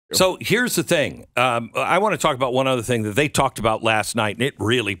So here's the thing. I want to talk about one other thing that they talked about last night, and it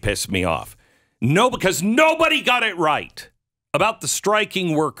really pissed me off. Because nobody got it right about the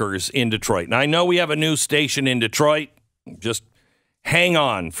striking workers in Detroit. And I know we have a new station in Detroit. Just hang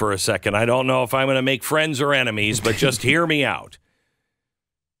on for a second. I don't know if I'm going to make friends or enemies, but just hear me out.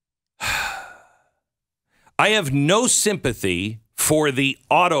 I have no sympathy for the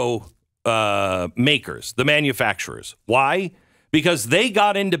auto makers, the manufacturers. Why? Because they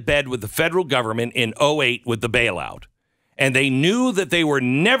got into bed with the federal government in 2008 with the bailout. And they knew that they were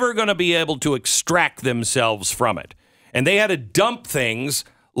never going to be able to extract themselves from it. And they had to dump things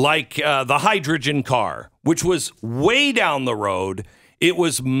like the hydrogen car, which was way down the road. It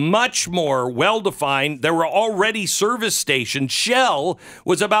was much more well-defined. There were already service stations. Shell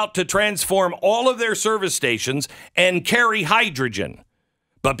was about to transform all of their service stations and carry hydrogen.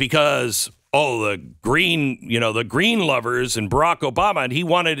 But because the green lovers and Barack Obama, and he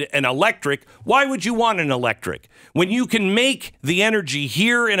wanted an electric. Why would you want an electric? When you can make the energy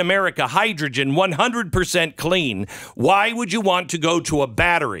here in America, hydrogen, 100% clean, why would you want to go to a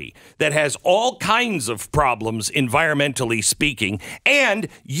battery that has all kinds of problems, environmentally speaking, and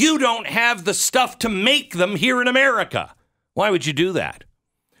you don't have the stuff to make them here in America? Why would you do that?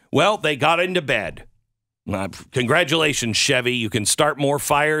 Well, they got into bed. Congratulations, Chevy. You can start more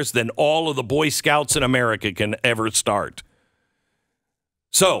fires than all of the Boy Scouts in America can ever start.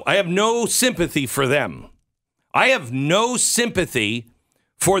 So I have no sympathy for them. I have no sympathy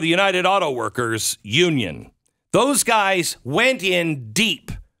for the United Auto Workers Union. Those guys went in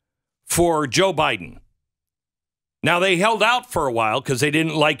deep for Joe Biden. Now, they held out for a while because they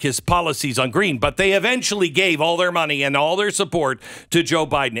didn't like his policies on green, but they eventually gave all their money and all their support to Joe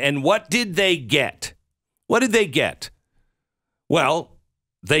Biden. And what did they get? What did they get? Well,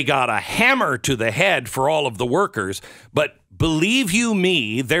 they got a hammer to the head for all of the workers. But believe you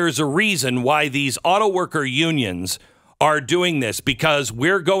me, there's a reason why these auto worker unions are doing this, because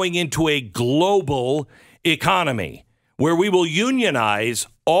we're going into a global economy where we will unionize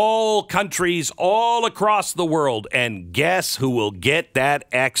all countries all across the world. And guess who will get that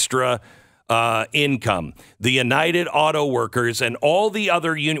extra income? The United Auto Workers and all the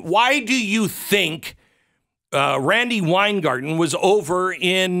other unions. Why do you think Randy Weingarten was over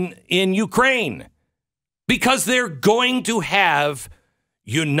in Ukraine? Because they're going to have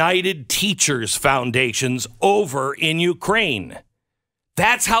United Teachers Foundations over in Ukraine.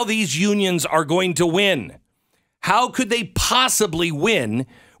 That's how these unions are going to win. How could they possibly win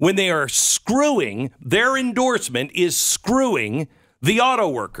when they are screwing, their endorsement is screwing the auto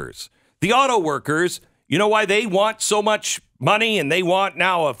workers? The auto workers, you know why they want so much money and they want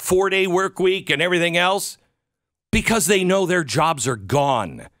now a 4-day work week and everything else? Because they know their jobs are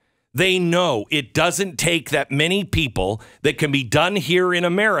gone. They know it doesn't take that many people that can be done here in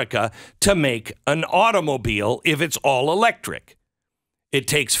America to make an automobile if it's all electric. It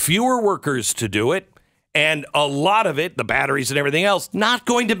takes fewer workers to do it, and a lot of it, the batteries and everything else, not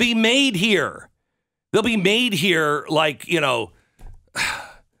going to be made here. They'll be made here like,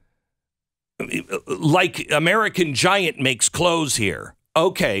 like American Giant makes clothes here.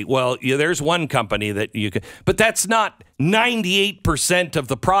 Okay, well, there's one company that you can, but that's not 98% of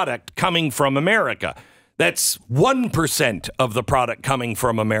the product coming from America. That's 1% of the product coming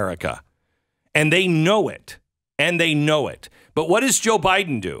from America. And they know it. And they know it. But what does Joe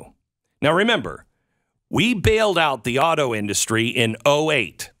Biden do? Now, remember, we bailed out the auto industry in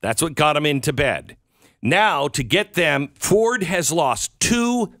 2008. That's what got them into bed. Now, to get them, Ford has lost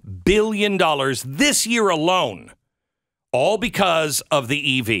 $2 billion this year alone. All because of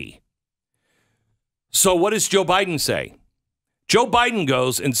the EV. So what does Joe Biden say? Joe Biden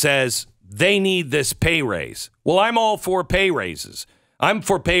goes and says they need this pay raise. Well, I'm all for pay raises. I'm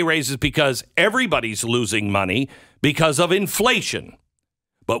for pay raises because everybody's losing money because of inflation.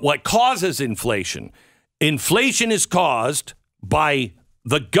 But what causes inflation? Inflation is caused by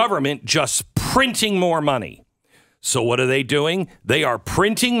the government just printing more money. So what are they doing? They are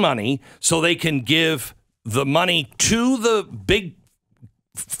printing money so they can give the money to the big,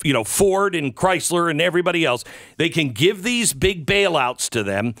 Ford and Chrysler and everybody else. They can give these big bailouts to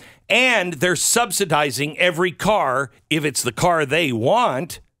them, and they're subsidizing every car. If it's the car they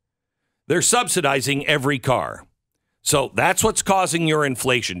want, they're subsidizing every car. So that's what's causing your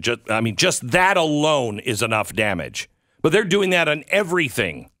inflation. Just that alone is enough damage. But they're doing that on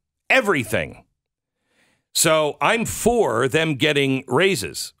everything. Everything. So I'm for them getting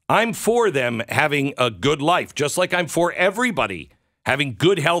raises. I'm for them having a good life, just like I'm for everybody having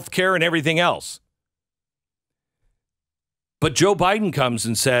good health care and everything else. But Joe Biden comes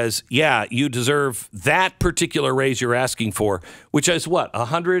and says, yeah, you deserve that particular raise you're asking for, which is what,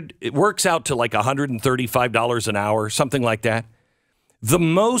 it works out to like $135 an hour, something like that. The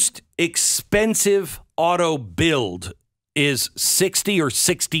most expensive auto build is $60 or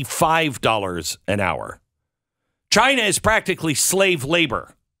 $65 an hour. China is practically slave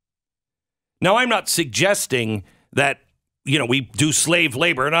labor. Now, I'm not suggesting that, we do slave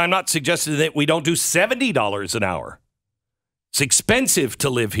labor, and I'm not suggesting that we don't do $70 an hour. It's expensive to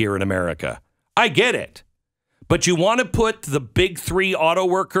live here in America. I get it. But you want to put the big three auto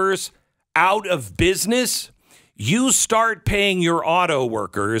workers out of business? You start paying your auto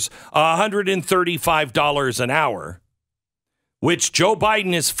workers $135 an hour, which Joe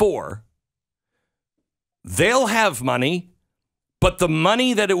Biden is for. They'll have money, but the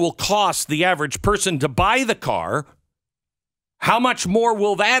money that it will cost the average person to buy the car, how much more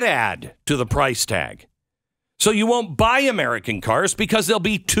will that add to the price tag? So you won't buy American cars because they'll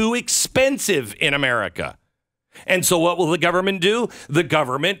be too expensive in America. And so what will the government do? The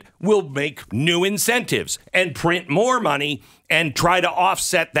government will make new incentives and print more money and try to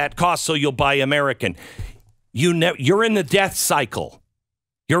offset that cost so you'll buy American. You're in the death cycle.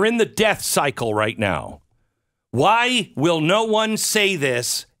 You're in the death cycle right now. Why will no one say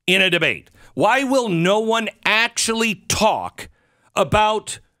this in a debate? Why will no one actually talk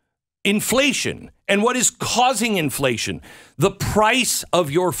about inflation and what is causing inflation? The price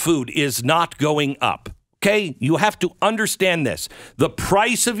of your food is not going up. Okay, you have to understand this. The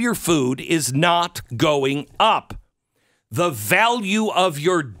price of your food is not going up. The value of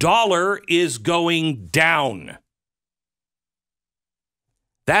your dollar is going down.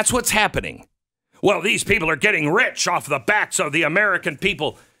 That's what's happening. Well, these people are getting rich off the backs of the American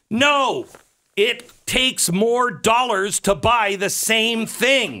people. No, it takes more dollars to buy the same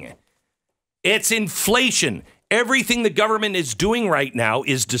thing. It's inflation. Everything the government is doing right now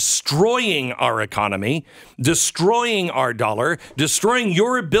is destroying our economy, destroying our dollar, destroying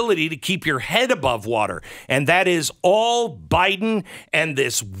your ability to keep your head above water. And that is all Biden and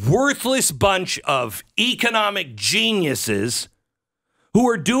this worthless bunch of economic geniuses who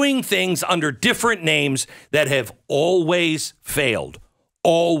are doing things under different names that have always failed.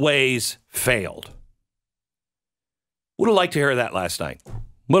 Always failed. Would have liked to hear that last night.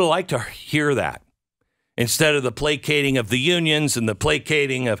 Would have liked to hear that. Instead of the placating of the unions and the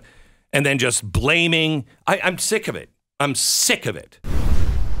placating of, and then just blaming. I'm sick of it. I'm sick of it.